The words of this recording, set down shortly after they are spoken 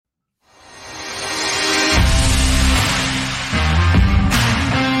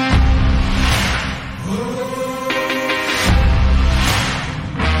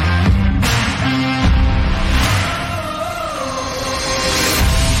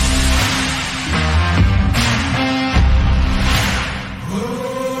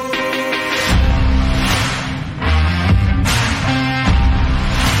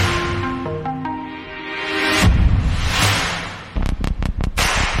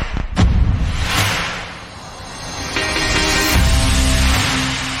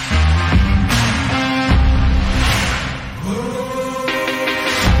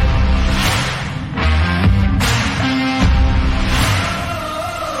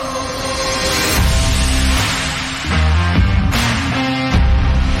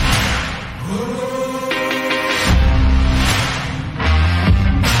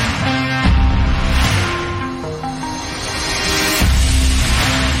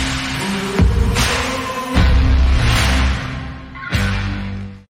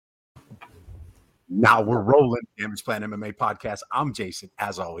Now we're rolling. Damage Plan MMA podcast. I'm Jason,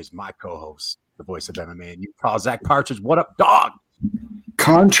 as always, my co-host, the voice of MMA, and you call Zach Partridge. What up, dog?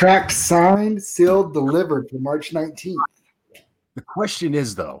 Contract signed, sealed, delivered for March 19th. The question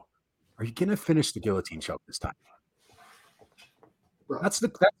is, though, are you going to finish the guillotine choke this time? Bro. That's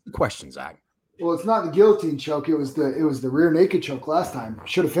the question, Zach. Well, it's not the guillotine choke. It was the rear naked choke last time.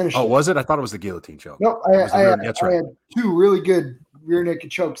 Should have finished. Oh, it. Was it? I thought it was the guillotine choke. No, I had two really good rear naked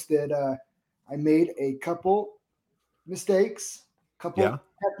chokes that I made a couple mistakes,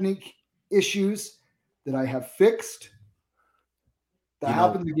 technique issues that I have fixed. That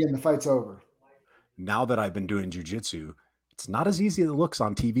happens again. The fight's over. Now that I've been doing jiu-jitsu, it's not as easy as it looks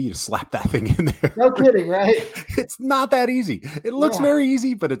on TV to slap that thing in there. No kidding, right? It's not that easy. It looks very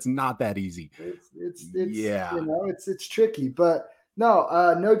easy, but it's not that easy. It's tricky, but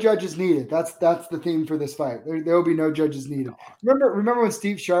no judges needed. That's the theme for this fight. There will be no judges needed. Remember when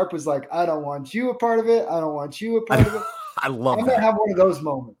Steve Sharp was like, "I don't want you a part of it. I don't want you a part of it." I love that. I'm gonna have one of those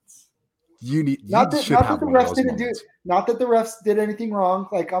moments. Not that the refs did anything wrong.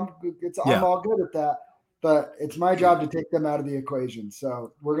 Like I'm all good at that. But it's my job to take them out of the equation.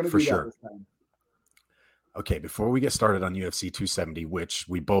 So we're going to do that this time. Okay, before we get started on UFC 270, which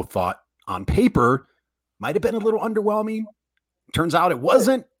we both thought on paper might have been a little underwhelming. Turns out it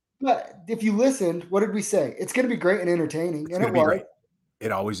wasn't. But if you listened, what did we say? It's going to be great and entertaining. And it was. Great.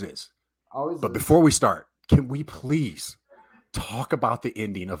 It always is. But before we start, can we please talk about the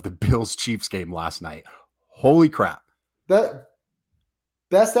ending of the Bills-Chiefs game last night? Holy crap. The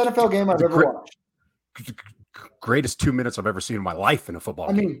best NFL game I've ever watched. Greatest 2 minutes I've ever seen in my life in a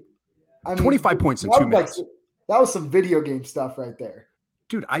football game. 25 points in 2 minutes. That was some video game stuff right there.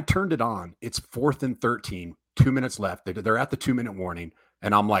 Dude, I turned it on. It's 4th and 13, 2 minutes left. They're at the 2-minute warning.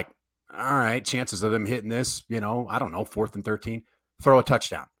 And I'm like, all right, chances of them hitting this, I don't know, 4th and 13, throw a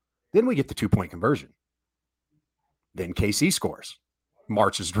touchdown. Then we get the 2-point conversion. Then KC scores,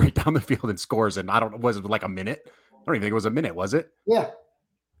 marches right down the field and scores. And was it like a minute? I don't even think it was a minute, was it? Yeah.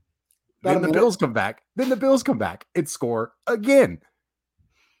 Then the Bills come back. And score again.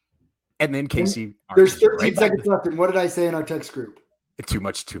 And then Casey. There's 13 seconds left. And what did I say in our text group? Too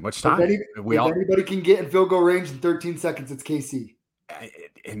much time. If anybody can get in field goal range in 13 seconds, it's KC.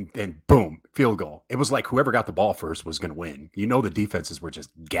 And boom, field goal. It was like whoever got the ball first was going to win. The defenses were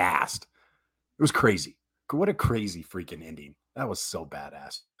just gassed. It was crazy. What a crazy freaking ending. That was so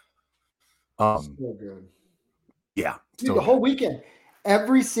badass. So good. Yeah. Dude, the whole weekend.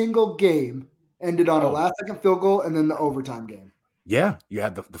 Every single game ended on a last-second field goal and then the overtime game. Yeah, you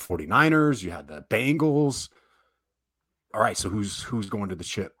had the 49ers, you had the Bengals. All right, so who's going to the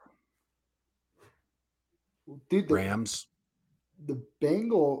chip? Dude, Rams. The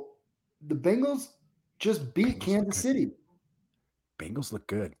Bengals just beat Kansas City. Bengals look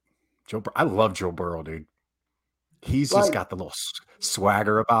good. I love Joe Burrow, dude. He's just got the little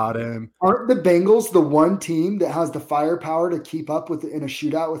swagger about him. Aren't the Bengals the one team that has the firepower to keep up in a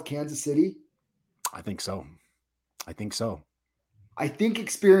shootout with Kansas City? I think so. I think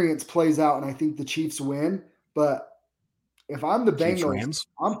experience plays out, and I think the Chiefs win. But if I'm the Bengals, Rams?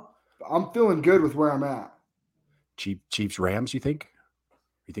 I'm feeling good with where I'm at. Chiefs Rams, you think?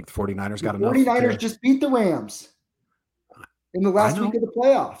 You think the 49ers got enough? 49ers just beat the Rams in the last week of the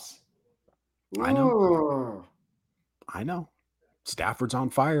playoffs. I know. Stafford's on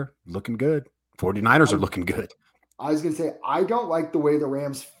fire, looking good. 49ers are looking good. I was going to say, I don't like the way the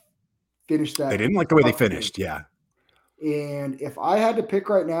Rams finished that. They didn't like the way they finished, yeah. And if I had to pick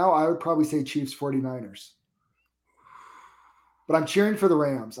right now, I would probably say Chiefs 49ers. But I'm cheering for the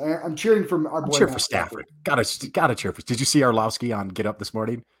Rams. I'm cheering for our boy. I'm cheering for Stafford. Gotta cheer for. Did you see Arlovsky on Get Up this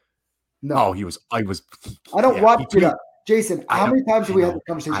morning? No. Oh, he was. I don't watch Get Up. Jason, how many times have we had the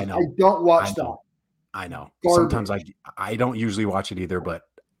conversation? I don't watch that. I know. Sometimes I don't usually watch it either, but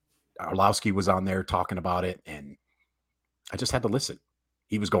Arlovsky was on there talking about it, and I just had to listen.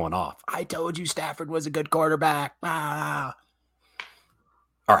 He was going off. I told you Stafford was a good quarterback. Ah.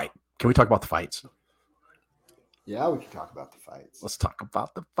 All right. Can we talk about the fights? Yeah, we can talk about the fights. Let's talk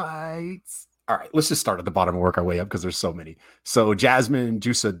about the fights. All right. Let's just start at the bottom and work our way up because there's so many. So Jasmine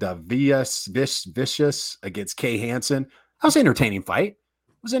Vicious against Kay Hansen. That was an entertaining fight.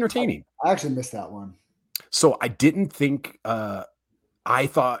 It was entertaining. I actually missed that one. So I didn't think I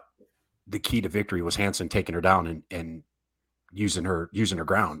thought the key to victory was Hansen taking her down and using her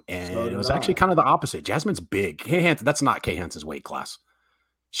ground. And it was actually kind of the opposite. Jasmine's big. Kay Hansen, that's not Kay Hansen's weight class.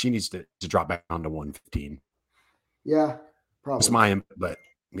 She needs to drop back down to 115. Yeah, probably. It's but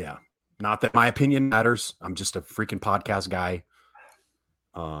yeah. Not that my opinion matters. I'm just a freaking podcast guy.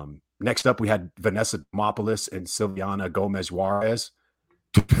 Next up, we had Vanessa Demopoulos and Silviana Gomez Juarez.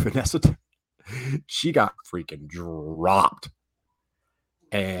 Vanessa She got freaking dropped.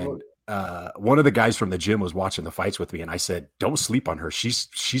 And one of the guys from the gym was watching the fights with me, and I said, "Don't sleep on her.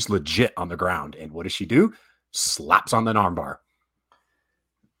 She's legit on the ground." And what does she do? Slaps on the armbar.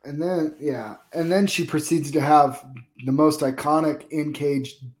 And then she proceeds to have the most iconic in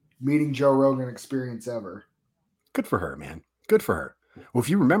cage meeting Joe Rogan experience ever. Good for her, man. Good for her. Well,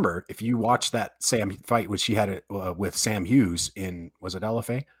 if you watched that Sam fight, which she had it with Sam Hughes in, was it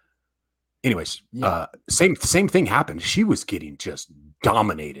LFA? Anyways, same thing happened. She was getting just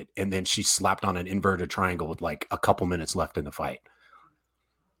dominated, and then she slapped on an inverted triangle with like a couple minutes left in the fight.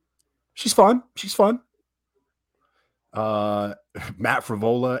 She's fun. She's fun. Matt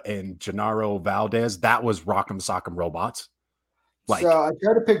Frivola and Gennaro Valdez. That was Rock'em Sock'em Robots. Like, so I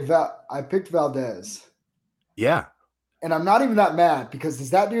tried to pick I picked Valdez. Yeah. And I'm not even that mad because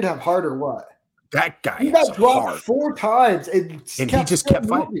does that dude have heart or what? That guy he got dropped 4 times and he just kept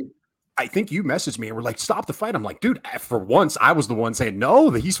fighting. I think you messaged me and were like, "Stop the fight." I'm like, dude, for once I was the one saying no,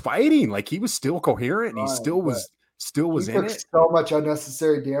 that he's fighting. Like he was still coherent and he still was in it. So much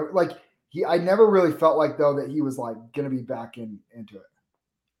unnecessary damage. Like I never really felt like though that he was like gonna be back into it.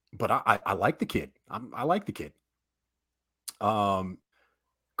 But I like the kid. I like the kid.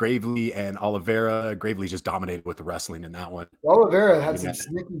 Gravely and Oliveira. Gravely just dominated with the wrestling in that one. Oliveira had some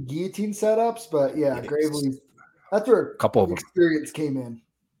sneaky guillotine setups, but yeah, Gravely. That's where a couple of experience came in.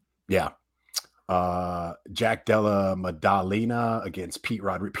 Yeah. Jack Della Maddalena against Pete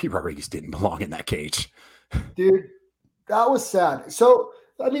Rodriguez. Pete Rodriguez didn't belong in that cage. Dude, that was sad. So,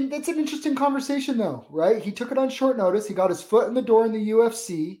 I mean, that's an interesting conversation, though, right? He took it on short notice. He got his foot in the door in the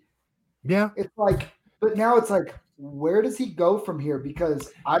UFC. Yeah. It's like, but now it's like, where does he go from here?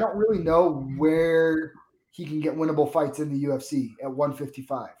 Because I don't really know where he can get winnable fights in the UFC at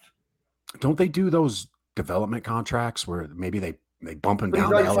 155. Don't they do those development contracts where maybe they bump him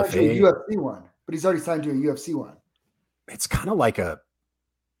down to LFA? UFC one, but he's already signed to a UFC one. It's kind of like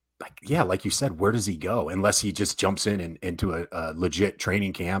like you said, where does he go? Unless he just jumps into a legit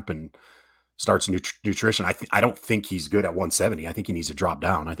training camp and starts nutrition. I don't think he's good at 170. I think he needs to drop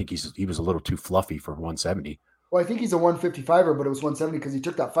down. I think he was a little too fluffy for 170. Well, I think he's a 155er, but it was 170 because he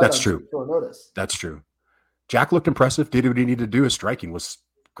took that fight. That's true. Short notice. That's true. Jack looked impressive. Did what he needed to do. His striking was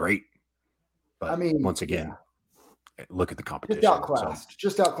great. But I mean, once again, look at the competition.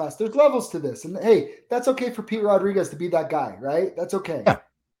 Just outclassed. There's levels to this. And hey, that's okay for Pete Rodriguez to be that guy, right? That's okay.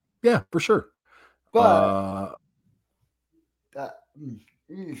 Yeah, for sure. But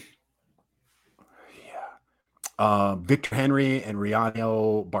Victor Henry and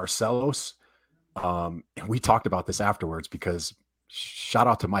Riano Barcelos. And we talked about this afterwards because shout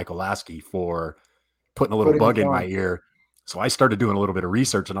out to Michael Lasky for putting a little bug in my ear. So I started doing a little bit of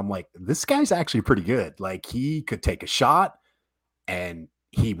research and I'm like, this guy's actually pretty good. Like he could take a shot and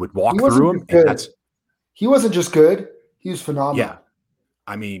he would walk through him. And he wasn't just good. He was phenomenal. Yeah.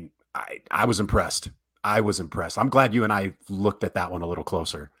 I mean, I was impressed. I'm glad you and I looked at that one a little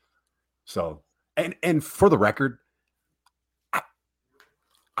closer. So, and for the record,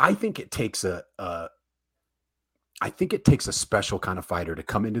 I think it takes a special kind of fighter to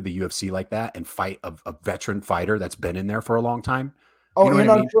come into the UFC like that and fight a veteran fighter that's been in there for a long time. Oh, you know and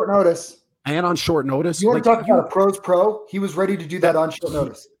on short notice. And on short notice. You want to talk about a pro's pro? He was ready to do that on short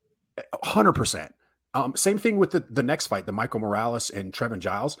notice. 100%. Same thing with the next fight, the Michael Morales and Trevin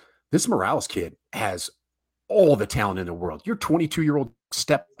Giles. This Morales kid has all the talent in the world. Your 22-year-old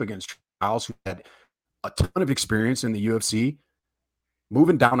step against Giles, who had a ton of experience in the UFC,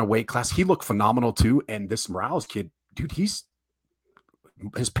 moving down a weight class. He looked phenomenal too. And this Morales kid, dude, his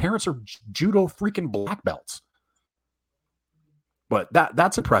parents are judo freaking black belts. But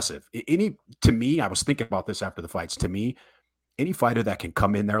that's impressive. To me, I was thinking about this after the fights. To me, any fighter that can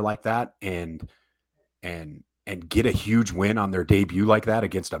come in there like that and get a huge win on their debut like that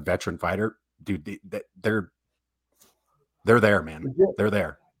against a veteran fighter, dude, they're there, man. Legit. They're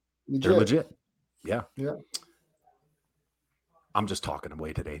there. Legit. They're legit. Yeah. Yeah. I'm just talking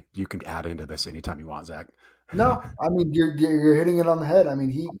away today. You can add into this anytime you want, Zach. No, I mean you're hitting it on the head. I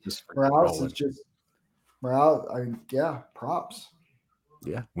mean Morales is just Morales. I mean, yeah, props.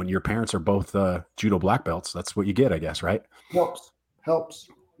 Yeah, when your parents are both judo black belts, that's what you get, I guess, right? Helps.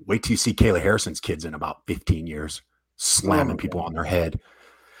 Wait till you see Kayla Harrison's kids in about 15 years, slamming people on their head.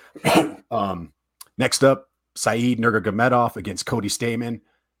 Next up, Saeed Nurmagomedov against Cody Stamann.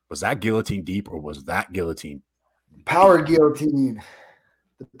 Was that guillotine deep or was that guillotine? Power guillotine.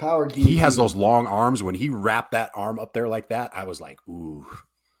 The power guillotine. He has those long arms. When he wrapped that arm up there like that, I was like, ooh.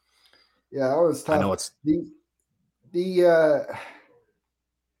 Yeah, that was tough. I know it's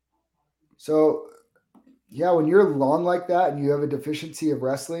so yeah, when you're long like that and you have a deficiency of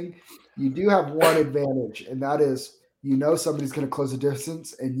wrestling, you do have one advantage, and that is somebody's going to close the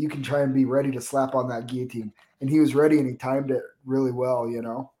distance, and you can try and be ready to slap on that guillotine. And he was ready, and he timed it really well. He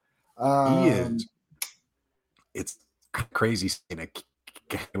is. It's crazy seeing a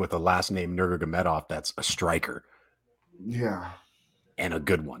with the last name Nurmagomedov that's a striker. Yeah, and a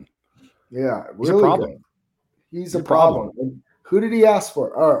good one. Yeah, he's really a problem. Good. He's a problem. And who did he ask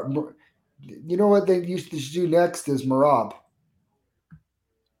for? You know what they used to do next is Merab.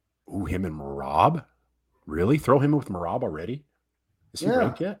 Ooh, him and Merab? Really? Throw him with Merab already? Is he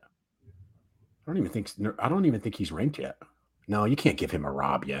ranked yet? I don't even think he's ranked yet. No, you can't give him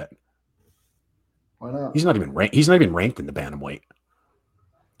Merab yet. Why not? He's not even ranked. He's not even ranked in the bantamweight.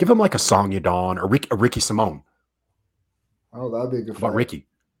 Give him like a Song Yadon or a Ricky Simone. Oh, that'd be a good fight. About Ricky?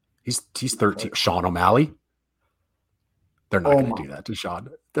 He's 13. Sean O'Malley. They're not going to do that to Sean.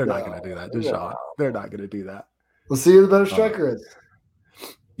 They're not going to do that to Sean. They're not going to do that. We'll see who the better striker is.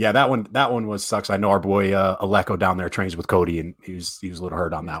 Yeah, that one was sucks. I know our boy Aleko down there trains with Cody, and he was a little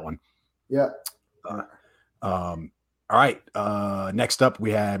hurt on that one. Yeah. All right. Next up,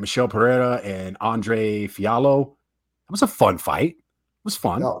 we had Michel Pereira and Andre Fialho. That was a fun fight. It was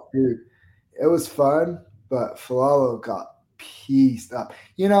fun. No, dude, it was fun, but Fialho got pieced up.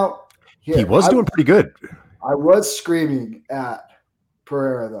 He was doing pretty good. I was screaming at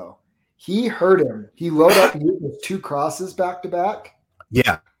Pereira, though. He hurt him. He loaded up with 2 crosses back to back.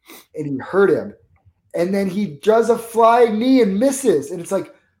 Yeah. And he hurt him. And then he does a flying knee and misses. And it's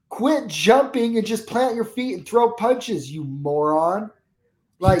like, quit jumping and just plant your feet and throw punches, you moron.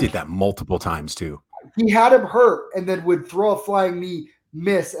 He did that multiple times, too. He had him hurt and then would throw a flying knee,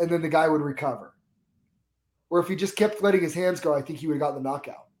 miss, and then the guy would recover. Or if he just kept letting his hands go, I think he would have gotten the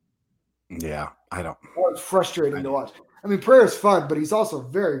knockout. Yeah, I don't. Well, it's frustrating to watch. I mean, Pereira's fun, but he's also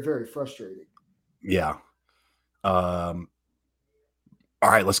very, very frustrating. Yeah. All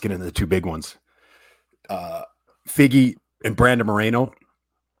right, let's get into the 2 big ones. Figgy and Brandon Moreno.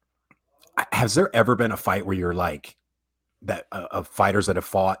 Has there ever been a fight where you're like that of fighters that have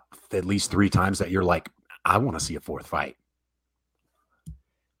fought at least 3 times that you're like, I want to see a 4th fight?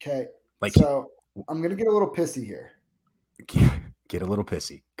 Okay. So I'm going to get a little pissy here. Get a little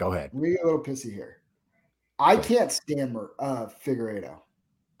pissy. Go ahead. I'm going to get a little pissy here. I can't stand Figueiredo.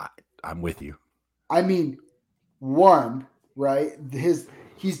 I'm with you. I mean, one, right?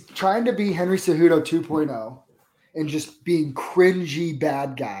 He's trying to be Henry Cejudo 2.0 and just being cringy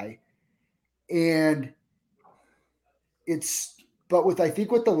bad guy. And I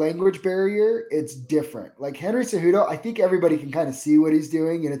think with the language barrier, it's different. Like Henry Cejudo, I think everybody can kind of see what he's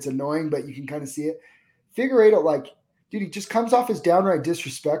doing and it's annoying, but you can kind of see it. Figueiredo, dude, he just comes off as downright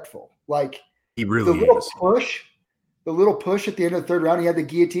disrespectful. He really is. The little push at the end of the 3rd round, he had the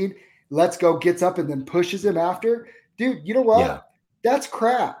guillotine, let's go, gets up and then pushes him after. Dude, you know what? Yeah. That's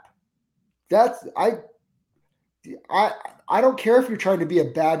crap. I don't care if you're trying to be a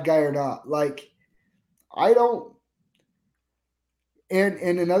bad guy or not. I don't.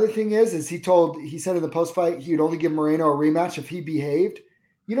 And another thing is he said in the post fight he would only give Moreno a rematch if he behaved.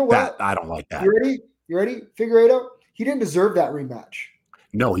 You know what? I don't like that. You ready? Figueiredo? He didn't deserve that rematch.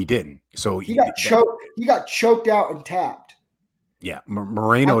 No, he didn't. So he got choked. He got choked out and tapped. Yeah,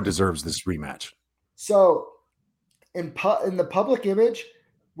 Moreno deserves this rematch. So, in the public image,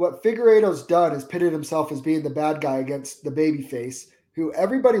 what Figueiredo's done is pitted himself as being the bad guy against the babyface, who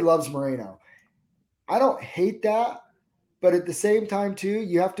everybody loves Moreno. I don't hate that, but at the same time, too,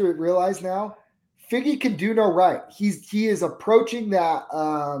 you have to realize now, Figgy can do no right. He is approaching that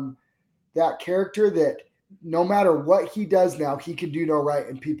that character that no matter what he does now, he can do no right,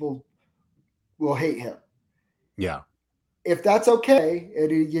 and people will hate him. Yeah. If that's okay,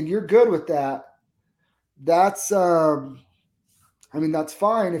 and you're good with that, that's that's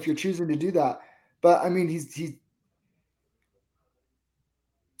fine if you're choosing to do that. But I mean, he's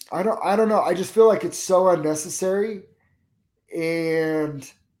I don't know. I just feel like it's so unnecessary, and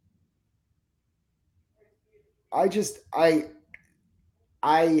I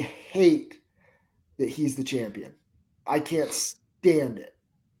hate that he's the champion. I can't stand it.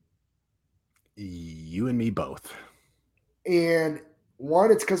 You and me both. And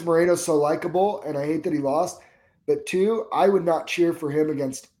 1, it's because Moreno's so likable, and I hate that he lost. But 2, I would not cheer for him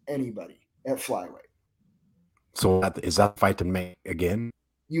against anybody at flyweight. So is that fight to make again?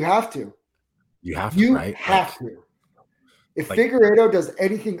 You have to. You have to, right? You have to. If Figueiredo does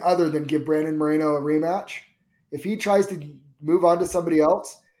anything other than give Brandon Moreno a rematch, if he tries to move on to somebody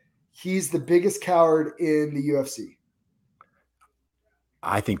else, he's the biggest coward in the UFC.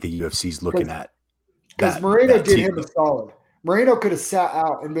 I think the UFC's looking at because Moreno did him a solid. Moreno could have sat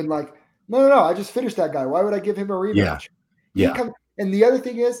out and been like, no, I just finished that guy. Why would I give him a rematch? Yeah. And the other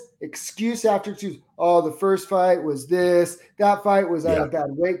thing is excuse after excuse. Oh, the first fight was this. That fight was at a bad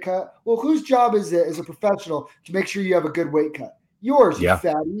weight cut. Well, whose job is it as a professional to make sure you have a good weight cut? Yours, you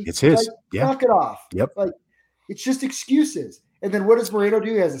fatty. It's his. Knock it off. Yep. Like, it's just excuses. And then what does Moreno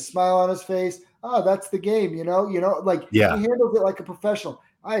do? He has a smile on his face. Oh, that's the game, he handles it like a professional.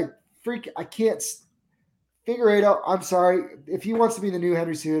 I can't figure it out. I'm sorry. If he wants to be the new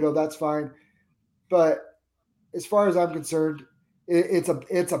Henry Cejudo, that's fine. But as far as I'm concerned, it's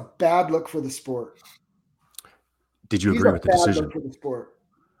a bad look for the sport. Did you agree with the decision? For the sport.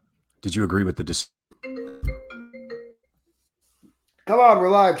 Did you agree with the decision? Come on, we're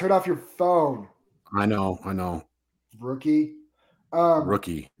live. Turn off your phone. I know. Rookie.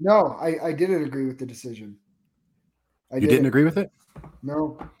 Rookie. No, I didn't agree with the decision. You didn't agree with it?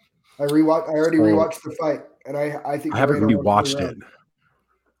 No. I already rewatched the fight, and I think I haven't rewatched it.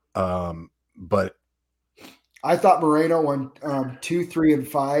 But I thought Moreno won 2, 3, and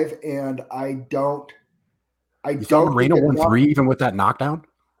 5, and I thought Moreno won 3 even with that knockdown?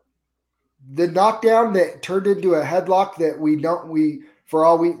 The knockdown that turned into a headlock that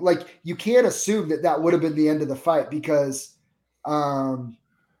you can't assume that would have been the end of the fight because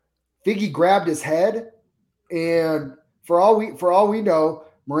Figgy grabbed his head, and for all we know,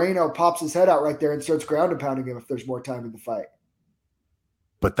 Moreno pops his head out right there and starts ground and pounding him if there's more time in the fight.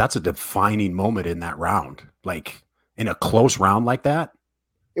 But that's a defining moment in that round. Like in a close round like that.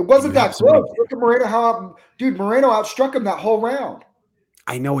 It wasn't that close. Look at Moreno. Moreno outstruck him that whole round.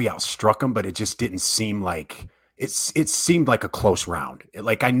 I know he outstruck him, but it just didn't seem like it seemed like a close round.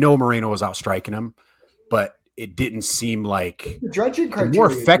 Like I know Moreno was outstriking him, but it didn't seem like the judging criteria.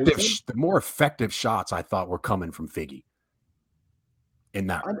 The more effective shots I thought were coming from Figgy. In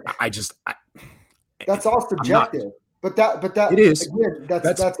that, that's all subjective. But that it is. Again,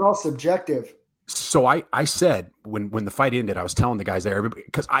 that's all subjective. So I said when the fight ended, I was telling the guys there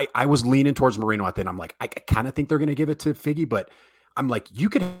because I was leaning towards Moreno at the end. I'm like, I kind of think they're going to give it to Figgy, but I'm like, you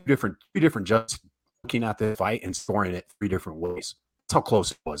could have two different judges looking at the fight and scoring it 3 different ways. That's how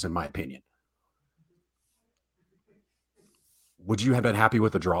close it was, in my opinion. Would you have been happy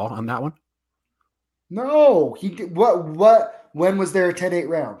with the draw on that one? No, he did. What? When was there a 10-8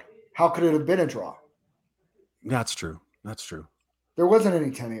 round? How could it have been a draw? That's true. There wasn't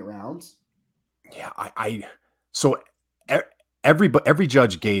any 10-8 rounds. Yeah, so every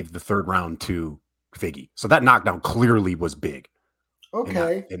judge gave the third round to Figgy. So that knockdown clearly was big.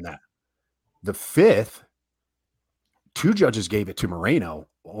 Okay. In that. The fifth, 2 judges gave it to Moreno.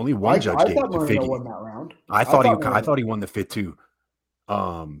 Only one judge gave it to Figgy. Moreno won that round. I thought he won the fifth too.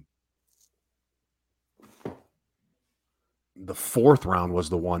 The fourth round was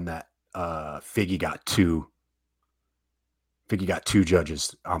the one that Figgy got 2. Figgy got 2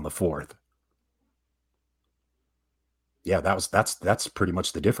 judges on the fourth. Yeah, that's pretty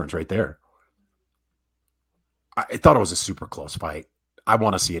much the difference right there. I thought it was a super close fight. I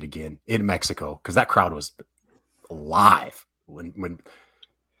want to see it again in Mexico because that crowd was alive when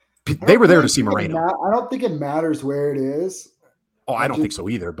they were there to see Moreno. I don't think it matters where it is. Oh, I don't think so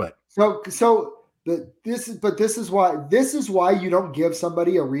either. But this is why you don't give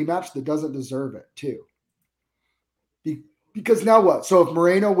somebody a rematch that doesn't deserve it too. Because now what? So if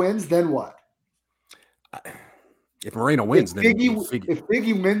Moreno wins, then what? If Moreno wins, if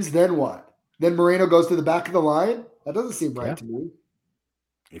Figgy wins, then what? Then Moreno goes to the back of the line? That doesn't seem right to me.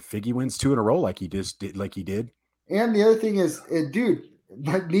 If Figgy wins 2 in a row like he did. And the other thing is, dude,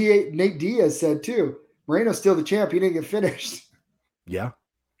 like Nate Diaz said too, Moreno's still the champ. He didn't get finished. Yeah.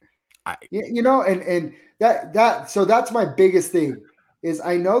 And so that's my biggest thing is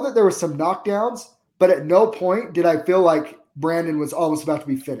I know that there were some knockdowns, but at no point did I feel like Brandon was almost about to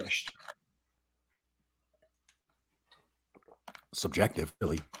be finished. Subjective,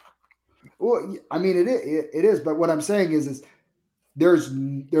 really. Well, I mean, it is, but what I'm saying is there's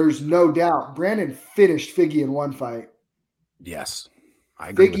no doubt Brandon finished Figgy in one fight. Yes, I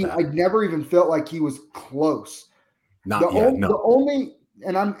agree with that. I never even felt like he was close. No. The only,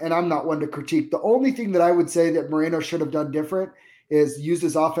 and I'm not one to critique. The only thing that I would say that Moreno should have done different is use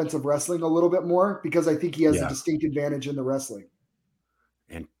his offensive wrestling a little bit more because I think he has a distinct advantage in the wrestling.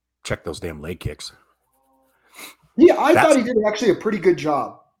 And check those damn leg kicks. Yeah, I thought he did actually a pretty good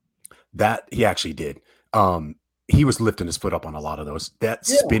job. That he actually did. He was lifting his foot up on a lot of those. That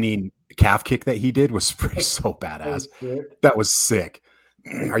spinning calf kick that he did was so badass. That was sick.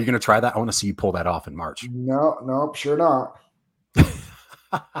 Are you going to try that? I want to see you pull that off in March. No, sure not.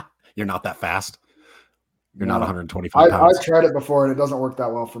 You're not that fast. You're not 125 pounds. I've tried it before and it doesn't work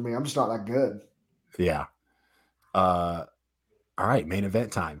that well for me. I'm just not that good. Yeah. All right, main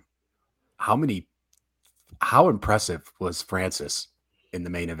event time. How many how impressive was Francis in the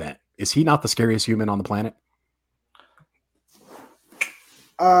main event? Is he not the scariest human on the planet?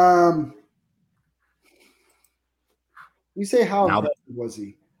 You say how impressive was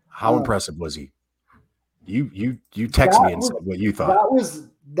he? How impressive was he? You text me and said what you thought.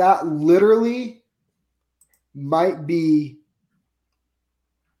 That literally might be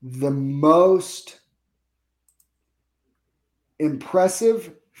the most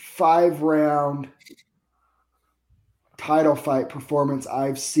impressive 5-round title fight performance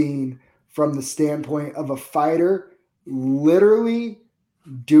I've seen from the standpoint of a fighter literally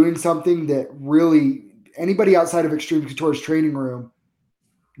doing something that really anybody outside of Extreme Couture's training room,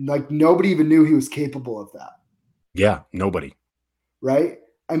 like nobody even knew he was capable of that. Yeah, nobody. Right?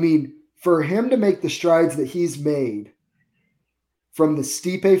 I mean, for him to make the strides that he's made from the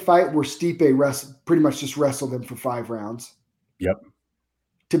Stipe fight where Stipe pretty much just wrestled him for 5 rounds. Yep.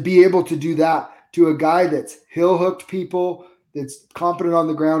 To be able to do that to a guy that's heel hooked people, that's competent on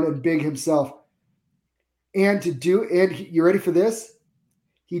the ground and big himself. And you ready for this?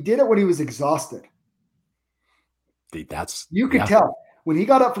 He did it when he was exhausted. You could tell. When he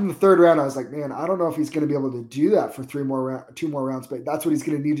got up from the 3rd round, I was like, man, I don't know if he's going to be able to do that for 2 more rounds, but that's what he's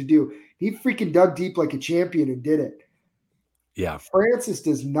going to need to do. He freaking dug deep like a champion and did it. Yeah. Francis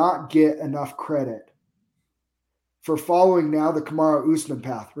does not get enough credit for following now the Kamaru Usman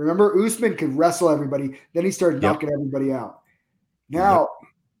path. Remember, Usman could wrestle everybody. Then he started knocking everybody out. Now,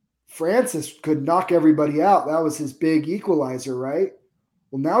 Francis could knock everybody out. That was his big equalizer, right?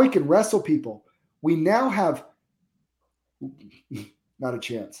 Well, now he can wrestle people. We now have not a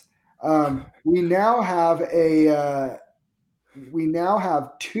chance. We now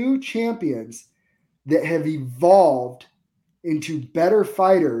have 2 champions that have evolved into better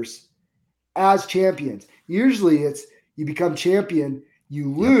fighters as champions. Usually it's you become champion,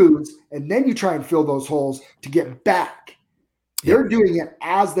 you lose, and then you try and fill those holes to get back. They're doing it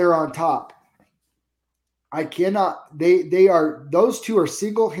as they're on top. Those 2 are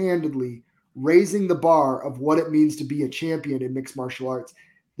single-handedly raising the bar of what it means to be a champion in mixed martial arts,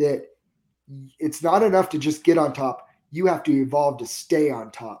 that it's not enough to just get on top. You have to evolve to stay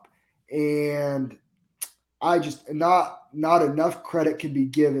on top. And I just not enough credit can be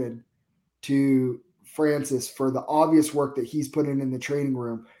given to Francis for the obvious work that he's put in the training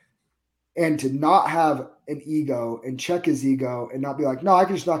room, and to not have an ego and check his ego and not be like, no, I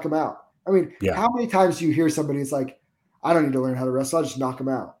can just knock him out. I mean, how many times do you hear somebody that's like, I don't need to learn how to wrestle. I'll just knock him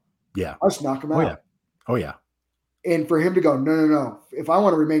out. Yeah. I'll just knock him out. Oh, yeah. And for him to go, no. If I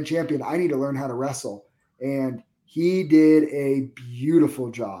want to remain champion, I need to learn how to wrestle. And he did a beautiful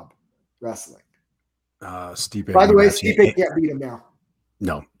job wrestling. Stipe. By the way, Stipe can't beat him now.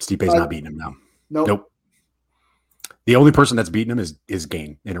 No, Stipe's not beating him now. Nope. The only person that's beating him is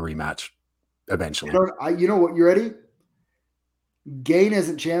Gane in a rematch eventually. You know what? You ready? Gane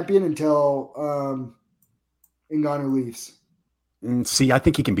isn't champion until Ngannou leaves. See, I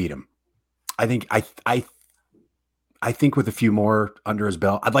think he can beat him. I think with a few more under his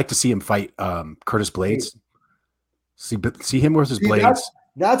belt, I'd like to see him fight Curtis Blades. See him versus Blades.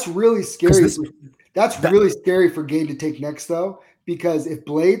 That's really scary. That's really scary for Gane to take next, though, because if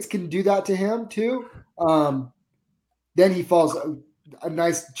Blades can do that to him too, then he falls a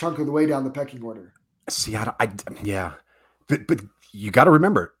nice chunk of the way down the pecking order. See, but you got to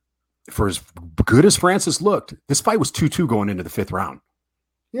remember, for as good as Francis looked, this fight was 2-2 going into the 5th round.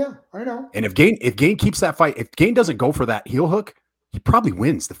 Yeah, I know. And if Gane keeps that fight, if Gane doesn't go for that heel hook, he probably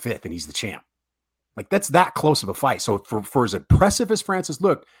wins the 5th and he's the champ. Like, that's that close of a fight. So for as impressive as Francis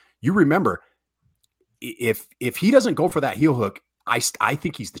looked, you remember, if he doesn't go for that heel hook, I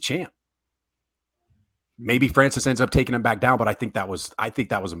think he's the champ. Maybe Francis ends up taking him back down, but I think that was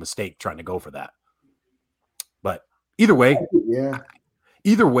a mistake trying to go for that. But either way,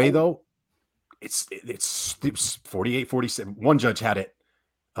 though, it's 48-47. One judge had it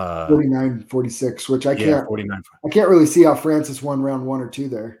 49-46, which I can't 49. I can't really see how Francis won round 1 or 2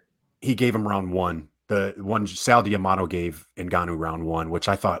 there. He gave him round 1. The one Sal D'Amato gave Ngannou round 1, which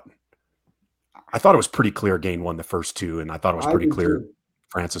I thought it was pretty clear Gane won the first 2, and I thought it was pretty clear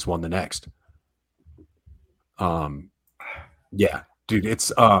Francis won the next. Yeah, dude,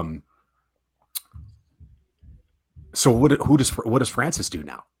 it's so what does Francis do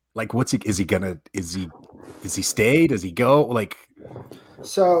now? Like, is he stay? Does he go? Like,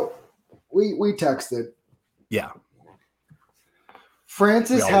 so we texted. Yeah.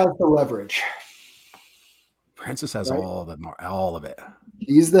 Francis has the leverage. Francis has all of it.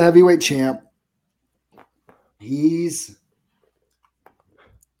 He's the heavyweight champ. He's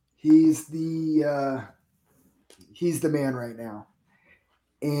the man right now.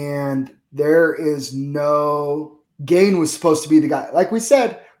 And there is no Gain was supposed to be the guy. Like we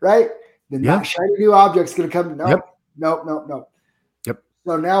said, right? The not shiny new object's going to come. Nope. Yep.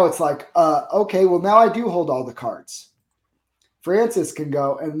 So now it's like, okay, well, now I do hold all the cards. Francis can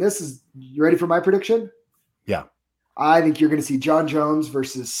go, and you ready for my prediction? Yeah. I think you're going to see John Jones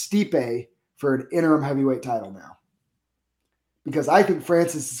versus Stipe for an interim heavyweight title now. Because I think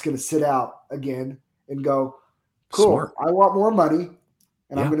Francis is going to sit out again and go, cool, Smart. I want more money,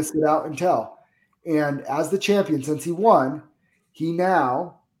 and I'm going to sit out until. And as the champion, since he won, he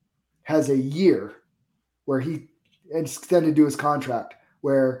now has a year where he extended to his contract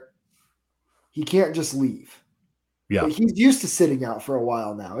where he can't just leave. Yeah. But he's used to sitting out for a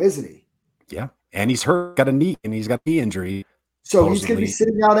while now, isn't he? Yeah. And he's hurt, got a knee injury. So he's going to be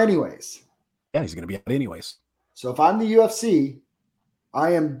sitting out anyways. Yeah, he's going to be out anyways. So if I'm the UFC,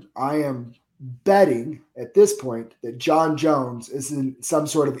 I am betting at this point that John Jones is in some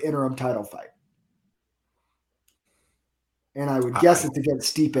sort of interim title fight. And I would guess it's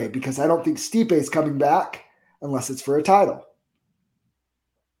against Stipe because I don't think Stipe is coming back unless it's for a title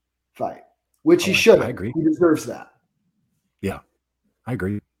fight, which he should. I agree. He deserves that. Yeah, I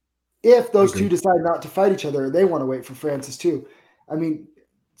agree. If those two decide not to fight each other, they want to wait for Francis too. I mean,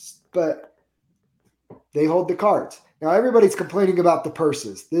 but they hold the cards. Now everybody's complaining about the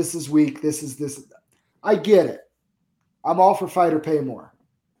purses. This is weak. This is. I get it. I'm all for fighter pay more.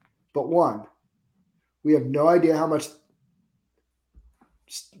 But one, we have no idea how much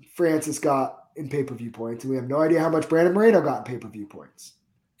Francis got in pay-per-view points, and we have no idea how much Brandon Moreno got in pay-per-view points.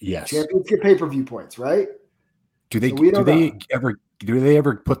 Yes. Champions get pay-per-view points, right? Do they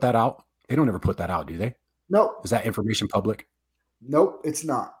ever put that out? They don't ever put that out, do they? Nope. Is that information public? Nope, it's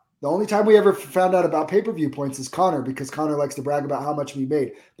not. The only time we ever found out about pay-per-view points is Connor, because Connor likes to brag about how much we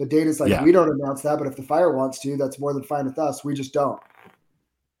made. But Dana's like, we don't announce that, but if the Fire wants to, that's more than fine with us. We just don't.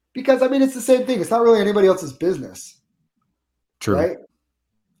 Because, I mean, it's the same thing. It's not really anybody else's business. True. Right?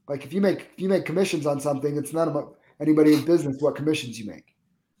 Like if you make commissions on something, it's none of anybody's business what commissions you make.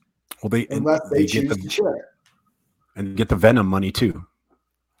 Well, unless they choose to share it. And get the Venom money too.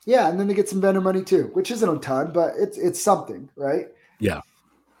 Yeah, and then they get some Venom money too, which isn't a ton, but it's something, right? Yeah.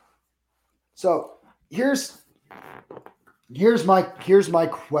 So here's my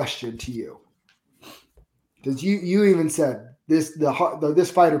question to you, because you even said this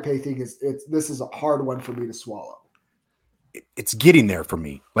fighter pay thing this is a hard one for me to swallow. It's getting there for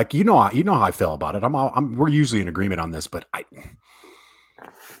me. Like you know how I feel about it. We're usually in agreement on this, but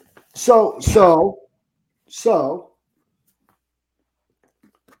So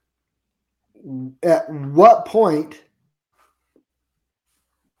at what point?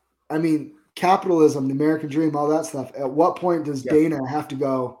 I mean, capitalism, the American dream, all that stuff. At what point does Dana have to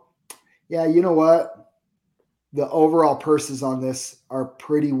go, yeah, you know what? The overall purses on this are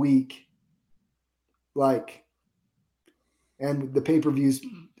pretty weak. And the pay-per-views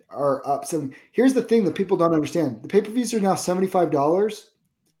are up. Here's the thing that people don't understand. The pay-per-views are now $75.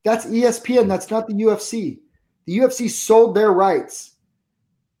 That's ESPN. That's not the UFC. The UFC sold their rights.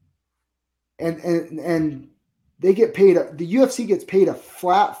 And they get paid. The UFC gets paid a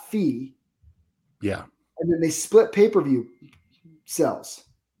flat fee. Yeah. And then they split pay-per-view sales.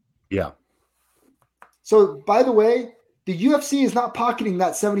 Yeah. So, by the way, the UFC is not pocketing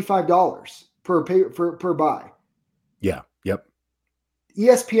that $75 per buy. Yeah. Yep.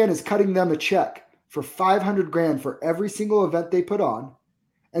 ESPN is cutting them a check for $500,000 for every single event they put on.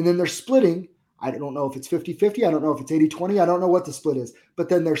 And then they're splitting. I don't know if it's 50-50. I don't know if it's 80-20. I don't know what the split is. But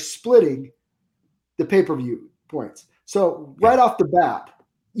then they're splitting the pay-per-view points. So right off the bat,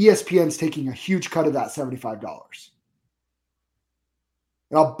 ESPN's taking a huge cut of that $75.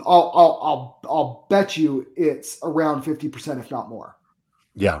 And I'll bet you it's around 50%, if not more.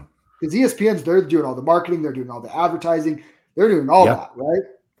 Yeah. Because ESPN's, they're doing all the marketing, they're doing all the advertising, they're doing all that, right?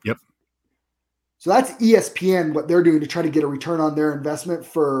 Yep. So that's ESPN, what they're doing to try to get a return on their investment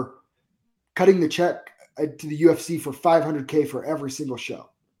for cutting the check to the UFC for $500,000 for every single show.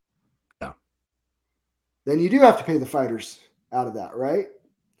 Yeah. Then you do have to pay the fighters out of that, right?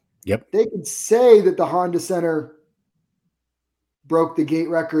 Yep. They could say that the Honda Center broke the gate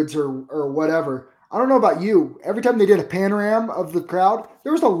records or whatever. I don't know about you. Every time they did a panorama of the crowd,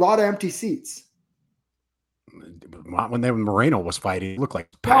 there was a lot of empty seats. When Moreno was fighting, it looked like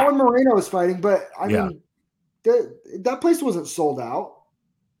not when Moreno was fighting, but I mean, that place wasn't sold out,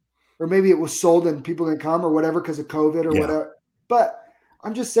 or maybe it was sold and people didn't come or whatever because of COVID or whatever. But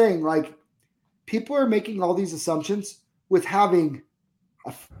I'm just saying, like, people are making all these assumptions with having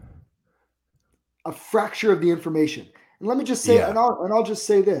a fracture of the information. And let me just say, and I'll just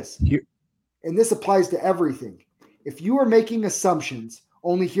say this, and this applies to everything. If you are making assumptions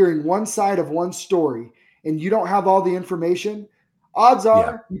only hearing one side of one story, and you don't have all the information, odds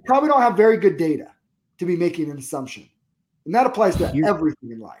are you probably don't have very good data to be making an assumption. And that applies to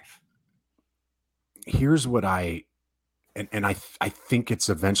everything in life. Here's what I think it's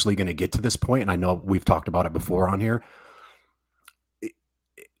eventually going to get to this point, and I know we've talked about it before on here.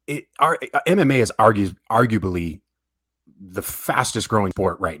 MMA is arguably the fastest growing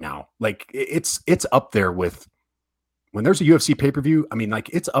sport right now. Like it's up there with when there's a UFC pay-per-view. I mean, like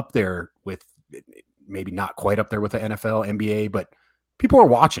it's up there with, maybe not quite up there with the NFL, NBA, but people are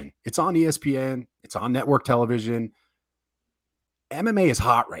watching. It's on ESPN. It's on network television. MMA is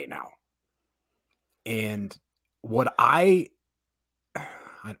hot right now. And what I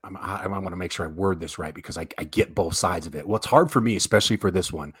want to make sure I word this right, because I get both sides of it. What's hard for me, especially for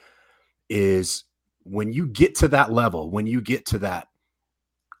this one, is when you get to that level, when you get to that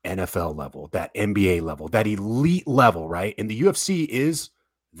NFL level, that NBA level, that elite level, right? And the UFC is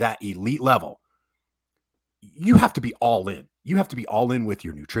that elite level. You have to be all in. You have to be all in with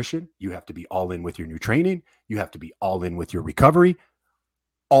your nutrition. You have to be all in with your new training. You have to be all in with your recovery.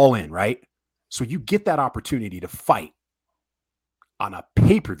 All in, right? So you get that opportunity to fight on a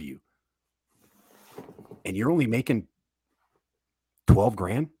pay-per-view and you're only making 12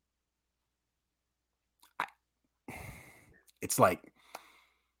 grand. It's like,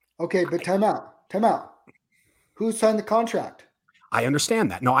 okay, but time out. Who signed the contract? I understand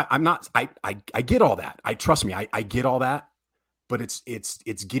that. No, I'm not. I get all that. Trust me. I get all that, but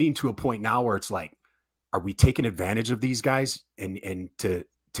it's getting to a point now where it's like, are we taking advantage of these guys and to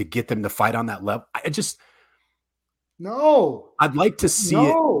get them to fight on that level? No. I'd like to see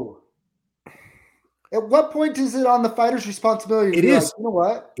it. At what point is it on the fighter's responsibility? It is. Like, you know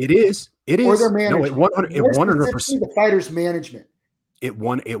what? It is. Or their management. No, it 100%. The fighter's management. It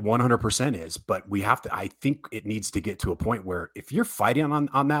 100% is, but we have to. I think it needs to get to a point where if you're fighting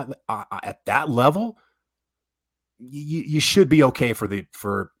on that at that level, you should be okay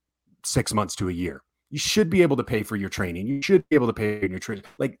for 6 months to a year. You should be able to pay for your training. You should be able to pay for your training.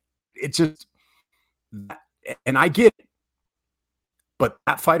 Like it's just, and I get it, but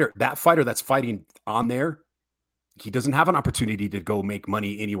that fighter that's fighting on there, he doesn't have an opportunity to go make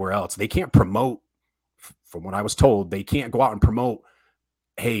money anywhere else. They can't promote, from what I was told, they can't go out and promote,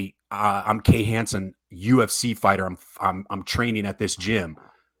 hey, I'm Kay Hansen, UFC fighter. I'm training at this gym.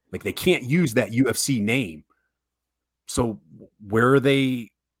 Like they can't use that UFC name. So where are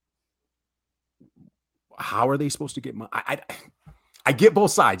they? How are they supposed to get money? I get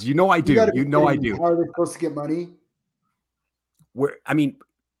both sides. You know I do. You know I do. How are they supposed to get money?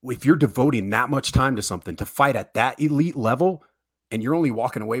 If you're devoting that much time to something to fight at that elite level, and you're only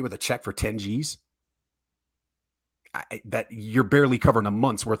walking away with a check for 10 G's, that you're barely covering a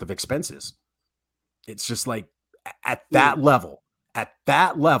month's worth of expenses. It's just like at that level.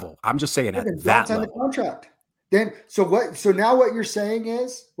 I'm just saying at that level. The contract. Then so now what you're saying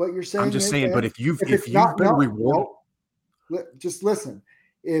is I'm just saying, but if you've been rewarded, just listen.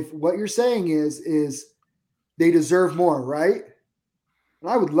 If what you're saying is they deserve more, right? And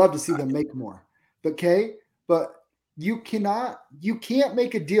I would love to see them make more. But you can't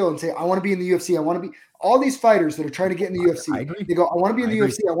make a deal and say, I want to be in the UFC. I want to be all these fighters that are trying to get in the UFC. They go, I want to be in the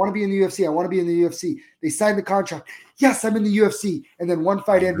UFC. I want to be in the UFC. I want to be in the UFC. They sign the contract. Yes, I'm in the UFC. And then one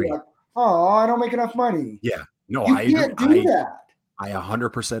fight ends, like, oh, I don't make enough money. Yeah. No, you can't do that. I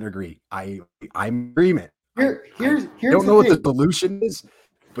 100% agree. I'm in agreement. Here's I don't know what the solution is,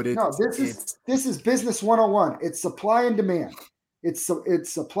 but this is business 101. It's supply and demand. It's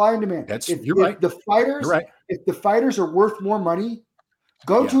supply and demand. You're right. If the fighters are worth more money,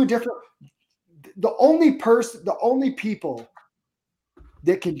 go to a different. The only people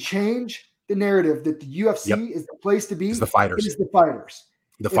that can change the narrative that the UFC is the place to be is the fighters. Is the fighters.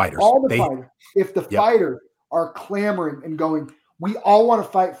 If the fighters are clamoring and going, we all want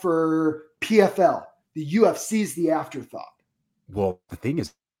to fight for PFL. The UFC is the afterthought. Well, the thing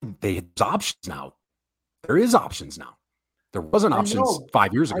is, there's options now. There is options now. There wasn't options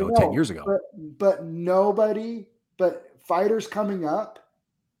 5 years ago, 10 years ago. But fighters coming up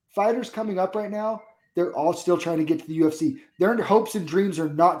right now, they're all still trying to get to the UFC. Their hopes and dreams are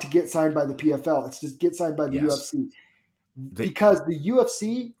not to get signed by the PFL. It's just get signed by the UFC. Because the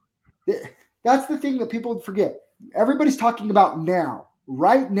UFC, that's the thing that people forget. Everybody's talking about now,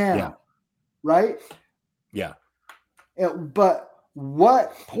 right now, right? Yeah. But at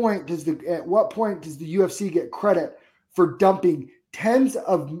what point does the UFC get credit for dumping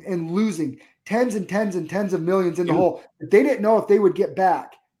and losing tens and tens and tens of millions in the hole that they didn't know if they would get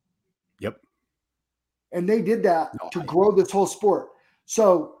back? Yep. And they did that to grow this whole sport.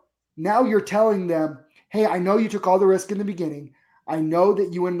 So now you're telling them, hey, I know you took all the risk in the beginning. I know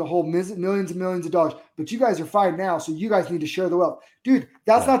that you win the whole millions and millions of dollars, but you guys are fine now, so you guys need to share the wealth. Dude,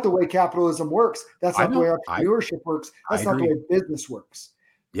 that's not the way capitalism works. That's not the way entrepreneurship works. That's not the way business works.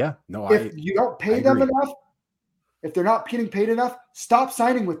 Yeah, no, if you don't pay them enough, if they're not getting paid enough, stop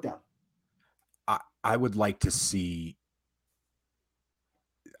signing with them. I would like to see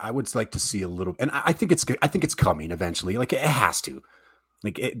a little, and I think it's good. I think it's coming eventually. Like it has to.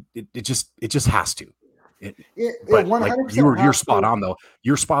 Like it just has to. But like you're spot on though.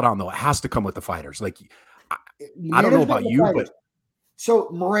 You're spot on though. It has to come with the fighters. Like I don't know about you, but so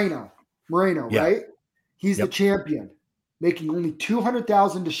Moreno, right? He's the champion, making only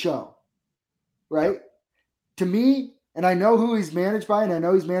 $200,000 to show, right? Yep. To me, and I know who he's managed by, and I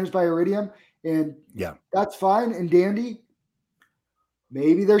know he's managed by Iridium, and that's fine and dandy.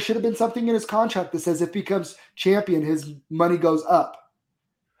 Maybe there should have been something in his contract that says if he becomes champion, his money goes up.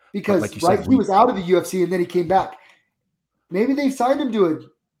 Because he was out of the UFC and then he came back. Maybe they signed him to a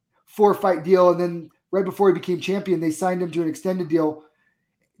 4-fight deal, and then right before he became champion, they signed him to an extended deal.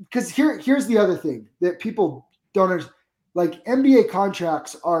 Because here's the other thing that people don't understand. Like NBA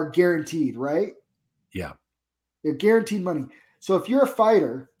contracts are guaranteed, right? Yeah. They're guaranteed money. So if you're a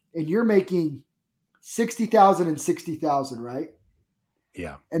fighter and you're making $60,000 and $60,000, right?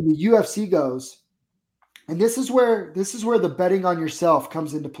 Yeah. And the UFC goes, and this is where the betting on yourself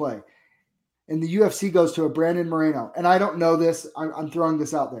comes into play. And the UFC goes to a Brandon Moreno. And I don't know this. I'm throwing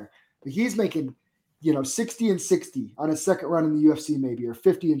this out there. But he's making, 60 and 60 on his second run in the UFC maybe, or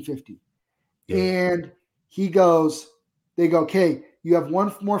 50 and 50. Yeah. And they go, okay, you have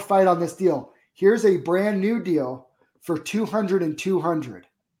one more fight on this deal. Here's a brand new deal for 200 and 200.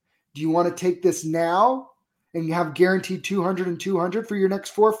 Do you want to take this now and you have guaranteed 200 and 200 for your next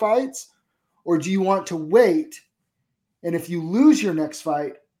 4 fights? Or do you want to wait? And if you lose your next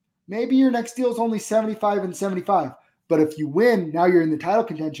fight, maybe your next deal is only 75 and 75. But if you win, now you're in the title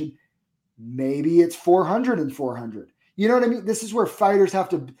contention. Maybe it's 400 and 400. You know what I mean? This is where fighters have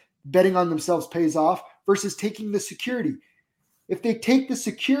to, betting on themselves pays off versus taking the security. If they take the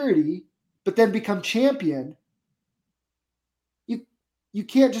security, but then become champion, you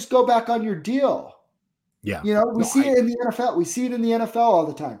can't just go back on your deal. Yeah. We see it in the NFL. We see it in the NFL all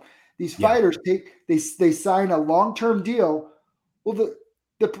the time. These fighters they sign a long-term deal. Well,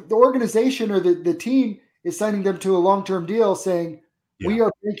 the organization or the team is signing them to a long-term deal saying, we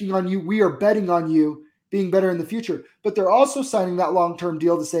are banking on you, we are betting on you being better in the future. But they're also signing that long-term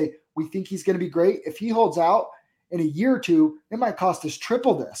deal to say, we think he's going to be great. If he holds out in a year or two, it might cost us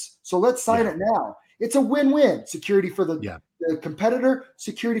triple this. So let's sign it now. It's a win-win. Security for the competitor,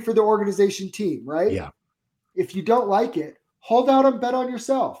 security for the organization team, right? Yeah. If you don't like it, hold out and bet on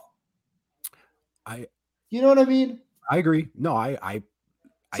yourself. You know what I mean? I agree. No, I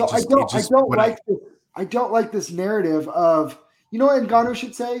don't like this narrative of, you know what Ngannou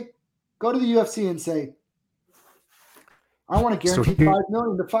should say? Go to the UFC and say, I want to guarantee $5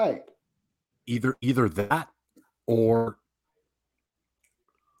 million to fight. Either that or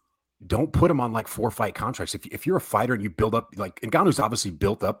don't put him on like 4-fight contracts. If you're a fighter and you build up, like Ngannou's obviously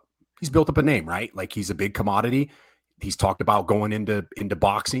he's built up a name, right? Like he's a big commodity. He's talked about going into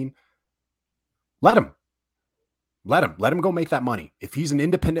boxing. Let him go make that money. If he's an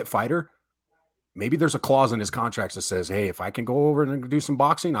independent fighter, maybe there's a clause in his contracts that says, hey, if I can go over and do some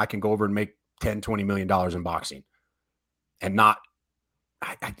boxing, I can go over and make $10-20 million in boxing. And not,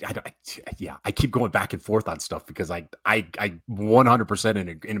 I keep going back and forth on stuff because I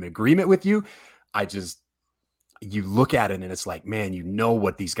 100% in agreement with you. You look at it and it's like, man,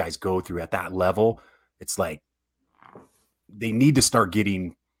 what these guys go through at that level. It's like they need to start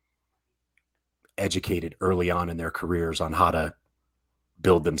getting educated early on in their careers on how to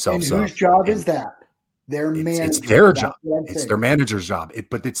build themselves up. Whose job is that? It's their job. It's their manager's job.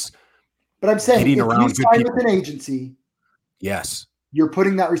 But I'm saying if you sign with an agency, yes, you're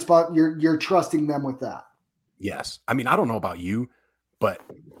putting that response. You're trusting them with that. Yes. I mean, I don't know about you, but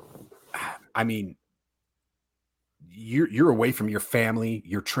I mean, you're away from your family,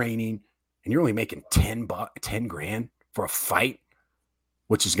 you're training, and you're only making $10,000 for a fight,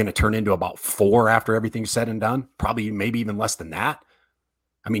 which is going to turn into about 4 after everything's said and done. Probably, maybe even less than that.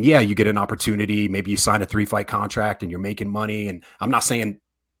 I mean, yeah, you get an opportunity. Maybe you sign a 3-fight contract and you're making money. And I'm not saying,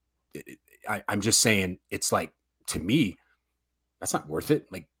 I'm just saying it's like, to me, that's not worth it.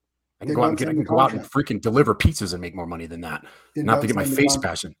 Like I can go out and freaking deliver pizzas and make more money than that. Not to get my face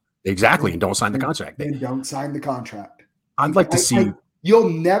passion. Exactly. And don't sign the contract. Then don't sign the contract. I'd like to see.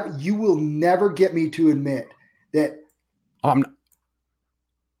 You will never get me to admit that. I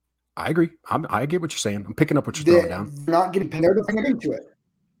agree. I get what you're saying. I'm picking up what you're throwing down. They're not getting paid. They're agreeing to it.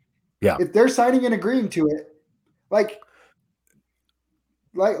 Yeah. If they're signing and agreeing to it, like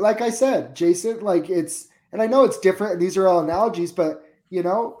like I said, Jason, like it's, and I know it's different and these are all analogies, but you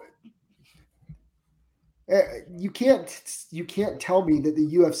know, you can't tell me that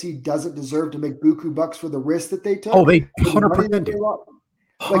the UFC doesn't deserve to make buku bucks for the risk that they took. Oh, they for the money 100% that they do. lost.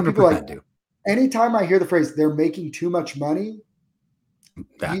 Like people 100% like, do. anytime I hear the phrase "they're making too much money," you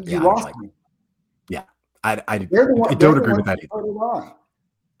I lost don't like me. it. Yeah, I They're don't the agree ones with that that either. put it on.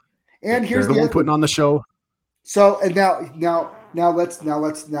 And here's They're the the one other putting thing. on the show. So and now let's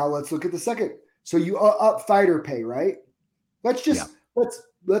look at the second. So you up fighter pay, right? Let's Yeah. just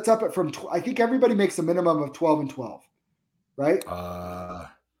let's up it from. I think everybody makes a minimum of 12 and 12, right?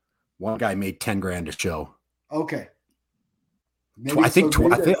 One guy made 10 grand a show. Okay. Maybe I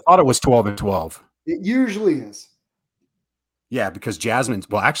thought it was 12 and 12. It usually is. Yeah, because Jasmine's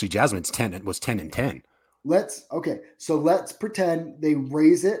 10. It was 10 and 10. Let's pretend they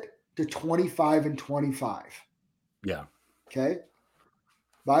raise it to 25 and 25. Yeah. Okay.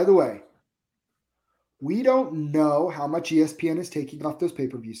 By the way, we don't know how much ESPN is taking off those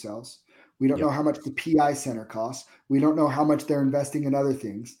pay-per-view sales. We don't know how much the PI center costs. We don't know how much they're investing in other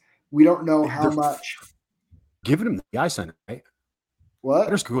things. We don't know how much. Giving them the PI center, right? What?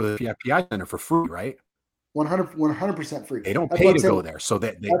 Fighters go to the PI center for free, right? 100% free. They don't pay to go there, so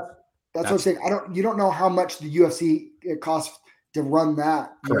that's what I'm saying. You don't know how much the UFC it costs to run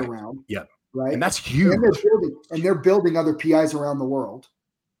that year round. Yeah, right. And that's huge. And they're building other PIs around the world.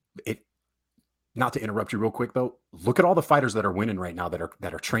 Not to interrupt you real quick though, look at all the fighters that are winning right now that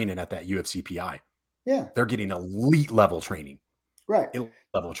are training at that UFC PI. Yeah, they're getting elite level training. Right, elite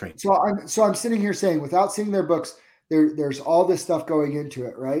level training. So I'm sitting here saying, without seeing their books, there's all this stuff going into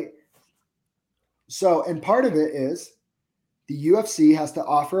it, right? So, and part of it is the UFC has to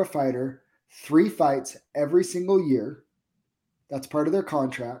offer a fighter 3 fights every single year. That's part of their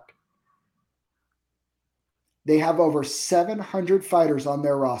contract. They have over 700 fighters on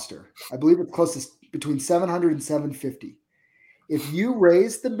their roster. I believe it's close to between 700 and 750. If you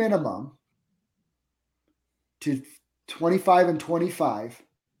raise the minimum to 25 and 25,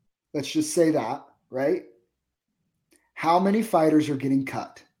 let's just say that, right? How many fighters are getting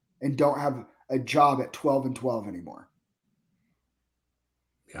cut and don't have a job at 12 and 12 anymore?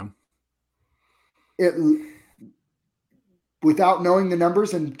 Yeah. Without knowing the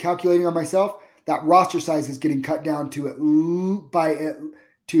numbers and calculating on myself, that roster size is getting cut down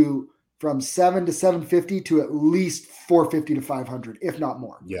from 7 to 750 to at least 450 to 500, if not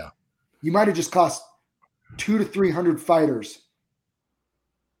more. Yeah. You might have just cost 200 to 300 fighters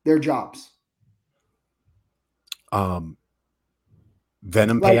their jobs. Venom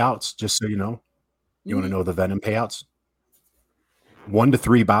payouts, just so you know. You want to know the Venom payouts? 1 to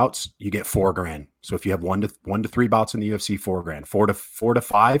 3 bouts, you get $4,000. So if you have 1 to 3 bouts in the UFC, $4,000. 4 to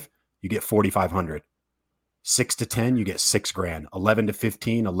 5, you get 4,500. 6 to 10, you get $6,000. 11 to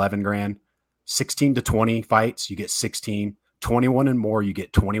 15, $11,000. 16 to 20 fights, you get 16. 21 and more, you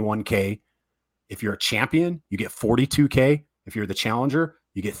get $21K. If you're a champion, you get $42K. If you're the challenger,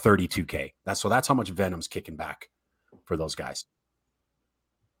 you get $32K. That's how much Venom's kicking back for those guys.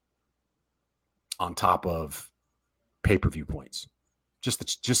 On top of pay-per-view points. Just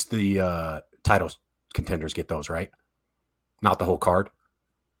the title contenders get those, right? Not the whole card.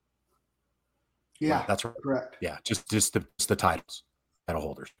 Yeah, right, that's right. Correct. Yeah, just the titles, title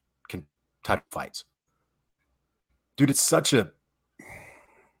holders, title fights. Dude, it's such a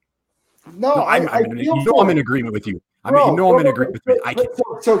no. I'm in agreement with you. I'm in agreement with you. I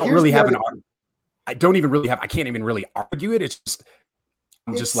don't really have I don't even really have. I can't even really argue it. It's just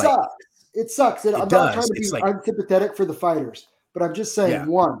it sucks. I'm not trying to be unsympathetic for the fighters, but I'm just saying,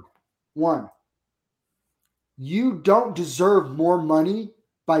 one, you don't deserve more money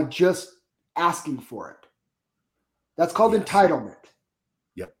by just asking for it. That's called entitlement.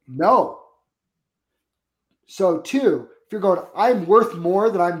 Yep. No. So 2, if you're going, I'm worth more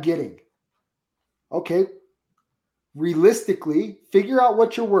than I'm getting. Okay. Realistically, figure out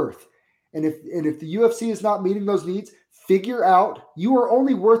what you're worth. And if the UFC is not meeting those needs, figure out you are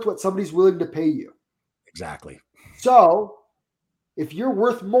only worth what somebody's willing to pay you. Exactly. So if you're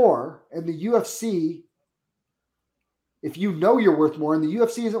worth more and the UFC, if you know you're worth more and the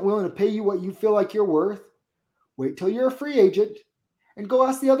UFC isn't willing to pay you what you feel like you're worth, wait till you're a free agent and go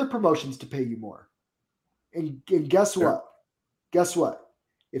ask the other promotions to pay you more. And guess what? Guess what?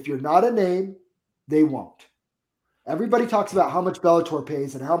 If you're not a name, they won't. Everybody talks about how much Bellator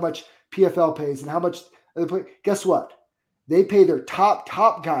pays and how much PFL pays and how much they pay. Guess what? They pay their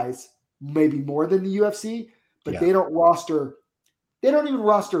top guys maybe more than the UFC, but they don't even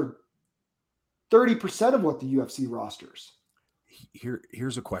roster 30% of what the UFC rosters.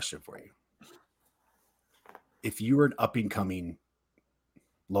 Here's a question for you. If you were an up and coming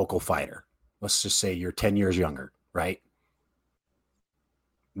local fighter. Let's just say you're 10 years younger, right?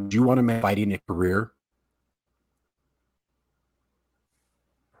 Do you want to make fighting a career?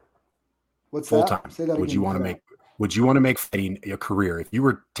 What's full that? time? Say that Would again. you want to make? Would you want to make fighting a career? If you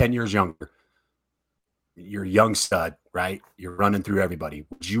were 10 years younger, you're a young stud, right? You're running through everybody.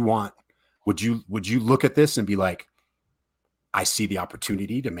 Would you look at this and be like, I see the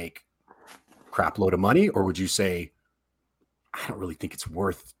opportunity to make crap load of money? Or would you say, I don't really think it's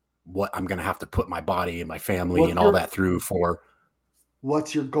worth what I'm going to have to put my body and my family and all that through for?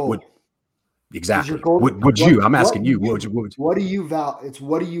 What's your goal? Exactly. Would you? I'm asking you. What do you value? It's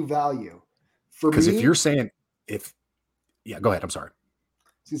what do you value? For me, because if you're saying yeah, go ahead. I'm sorry.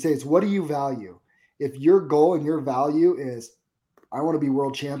 So you say it's what do you value? If your goal and your value is, I want to be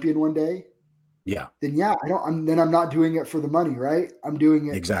world champion one day. Yeah. Then yeah, I'm not doing it for the money, right? I'm doing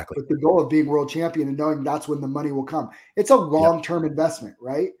it exactly with the goal of being world champion and knowing that's when the money will come. It's a long-term investment,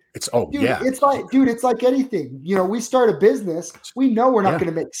 right? It's it's like anything. We start a business. We know we're not going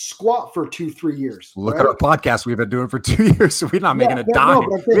to make squat for 2-3 years. Look at our podcast. We've been doing for 2 years, so we're not making a dime.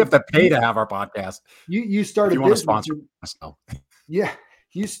 We have to pay to have our podcast. You start a business. Want to sponsor us, no. Yeah.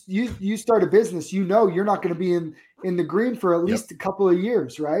 You start a business, you're not going to be in the green for at least a couple of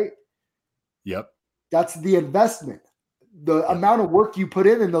years, right? Yep. That's the investment. The amount of work you put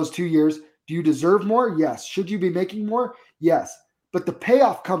in those 2 years, do you deserve more? Yes. Should you be making more? Yes. But the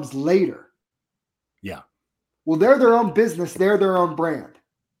payoff comes later. Yeah. Well, they're their own business. They're their own brand.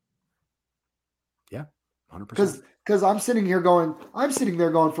 Yeah. 100%. Because I'm sitting there going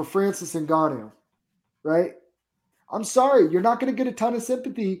for Francis Ngannou, right? I'm sorry, you're not going to get a ton of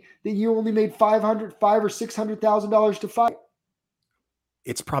sympathy that you only made $500,000 or $600,000 to fight.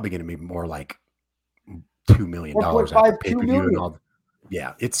 It's probably going to be more like $2 million. $2 million.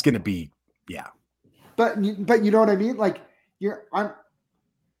 Yeah, it's going to be, yeah. But you know what I mean? Like if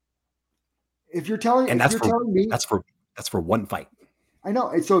you're telling me that's for one fight. I know.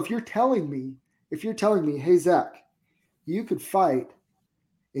 And so if you're telling me, hey Zach, you could fight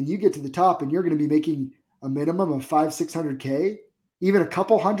and you get to the top and you're going to be making a minimum of $500,000-$600,000, even a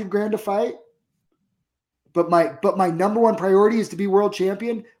couple $100,000 to fight. But my number one priority is to be world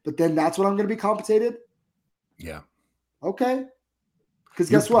champion. But then that's what I'm going to be compensated. Yeah. Okay. Because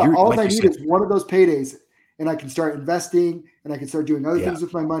guess what? All I need is one of those paydays, and I can start investing, and I can start doing other things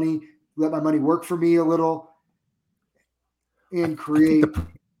with my money. Let my money work for me a little, and create. The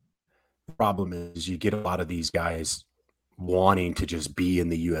problem is you get a lot of these guys wanting to just be in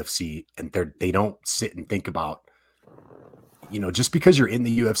the UFC, and they don't sit and think about, just because you're in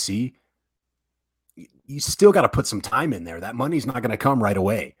the UFC, you still got to put some time in there. That money's not going to come right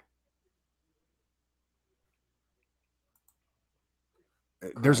away.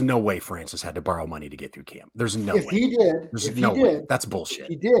 There's no way Francis had to borrow money to get through camp. There's no way. There's no way. That's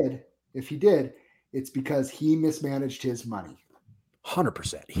bullshit. If he did, it's because he mismanaged his money.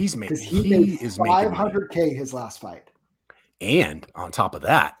 100%. He made $500,000 his last fight. And on top of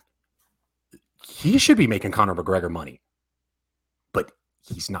that, he should be making Conor McGregor money. But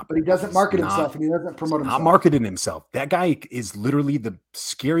he's not. But he doesn't market himself, and he doesn't promote himself. Not marketing himself. That guy is literally the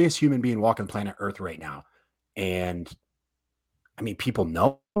scariest human being walking planet Earth right now. And I mean, people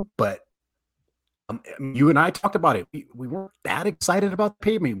know, but you and I talked about it. We weren't that excited about the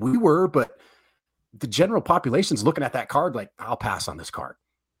pay. I mean, we were, but the general population's looking at that card like, I'll pass on this card.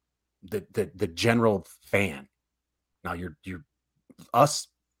 The general fan. Now you're us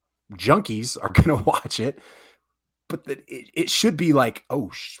junkies are going to watch it, but it should be like,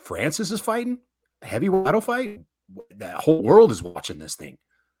 oh, Francis is fighting a heavyweight title fight. The whole world is watching this thing.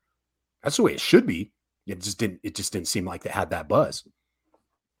 That's the way it should be. It just didn't seem like they had that buzz.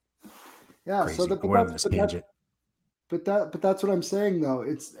 Yeah. Crazy. So but that's what I'm saying though.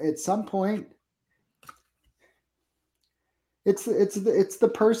 It's at some point, it's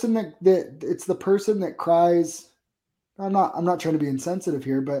the person that cries. I'm not trying to be insensitive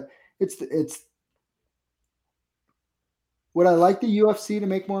here, but it's would I like the UFC to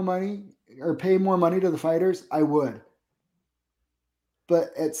make more money or pay more money to the fighters? I would.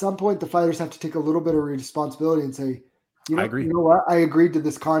 But at some point, the fighters have to take a little bit of responsibility and say, I agree. You know what? I agreed to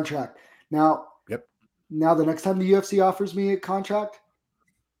this contract. Now, Now the next time the UFC offers me a contract,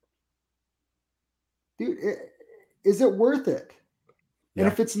 dude, is it worth it? Yeah.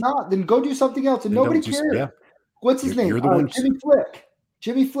 And if it's not, then go do something else. And nobody cares. Yeah. What's his name?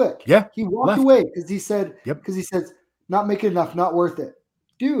 Jimmy Flick. Yeah. He walked away because he said, not making enough, not worth it.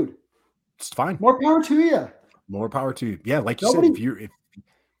 Dude. It's fine. More power to you. More power to you. Yeah. Like you said, if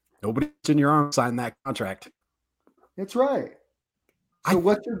nobody's in your arm, sign that contract. That's right. So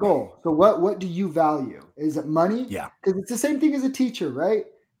what's your goal? So what do you value? Is it money? Yeah. Because it's the same thing as a teacher, right?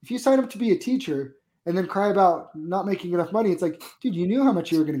 If you sign up to be a teacher and then cry about not making enough money, it's like, dude, you knew how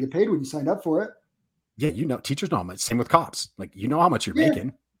much you were going to get paid when you signed up for it. Yeah, teachers know how much. Same with cops. Like, you know how much you're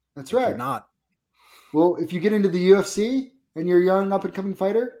making. That's like, right. You're not. Well, if you get into the UFC and you're a young up and coming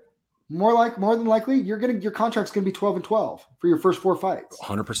fighter, more than likely, your contract's gonna be 12 and 12 for your first 4 fights.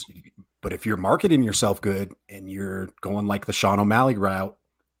 100%. But if you're marketing yourself good and you're going like the Sean O'Malley route,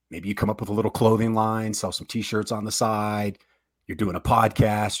 maybe you come up with a little clothing line, sell some t-shirts on the side. You're doing a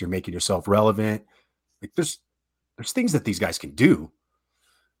podcast. You're making yourself relevant. Like there's things that these guys can do.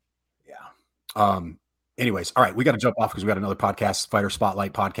 Yeah. Anyways, all right, we got to jump off because we got another podcast, Fighter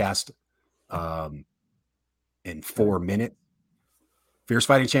Spotlight podcast, in 4 minutes.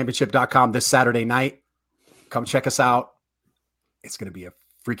 FierceFightingChampionship.com this Saturday night. Come check us out. It's going to be a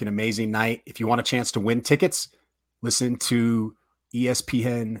freaking amazing night. If you want a chance to win tickets, listen to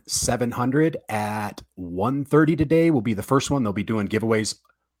ESPN 700 at 1:30 today. Will be the first one. They'll be doing giveaways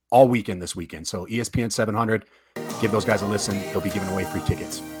all weekend this weekend. So ESPN 700, give those guys a listen. They'll be giving away free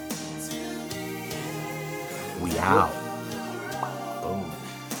tickets. We out. Boom.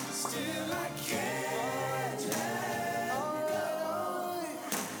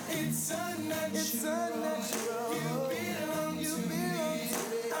 It's unnatural. You belong.